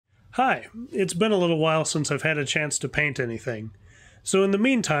Hi, it's been a little while since I've had a chance to paint anything. So in the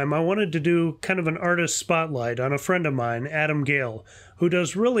meantime, I wanted to do kind of an artist spotlight on a friend of mine, Adam Gale, who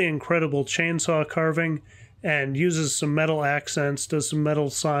does really incredible chainsaw carving and uses some metal accents, does some metal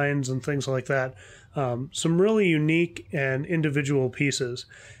signs and things like that. Some really unique and individual pieces.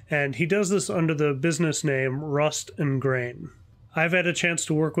 And he does this under the business name Rust and Grain. I've had a chance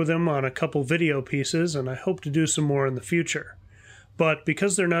to work with him on a couple video pieces, and I hope to do some more in the future. But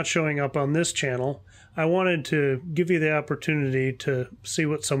because they're not showing up on this channel, I wanted to give you the opportunity to see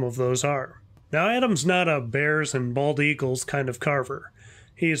what some of those are. Now, Adam's not a bears and bald eagles kind of carver.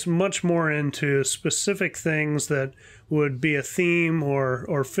 He's much more into specific things that would be a theme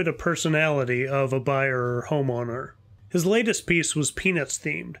or fit a personality of a buyer or homeowner. His latest piece was Peanuts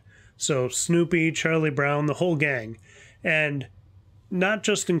themed, so Snoopy, Charlie Brown, the whole gang. And not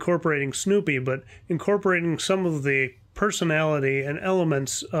just incorporating Snoopy, but incorporating some of the personality and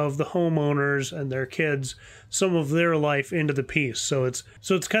elements of the homeowners and their kids, some of their life into the piece. So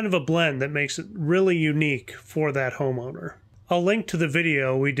it's kind of a blend that makes it really unique for that homeowner. I'll link to the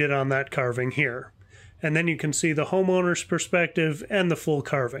video we did on that carving here, and then you can see the homeowner's perspective and the full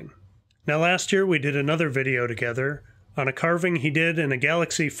carving. Now last year we did another video together on a carving he did in a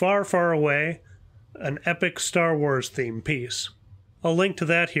galaxy far, far away, an epic Star Wars themed piece. I'll link to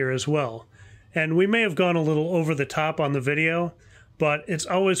that here as well. And we may have gone a little over the top on the video, but it's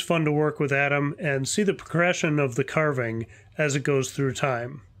always fun to work with Adam and see the progression of the carving as it goes through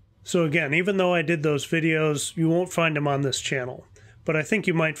time. So again, even though I did those videos, you won't find them on this channel, but I think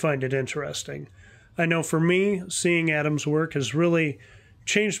you might find it interesting. I know for me, seeing Adam's work has really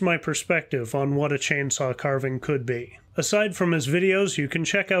changed my perspective on what a chainsaw carving could be. Aside from his videos, you can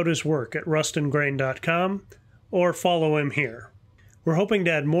check out his work at rustandgrain.com or follow him here. We're hoping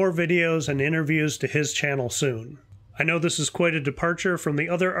to add more videos and interviews to his channel soon. I know this is quite a departure from the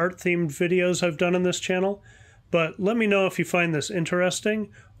other art-themed videos I've done on this channel, but let me know if you find this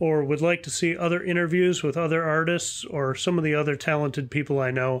interesting or would like to see other interviews with other artists or some of the other talented people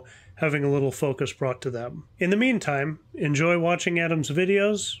I know having a little focus brought to them. In the meantime, enjoy watching Adam's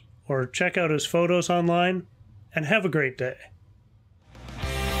videos or check out his photos online, and have a great day.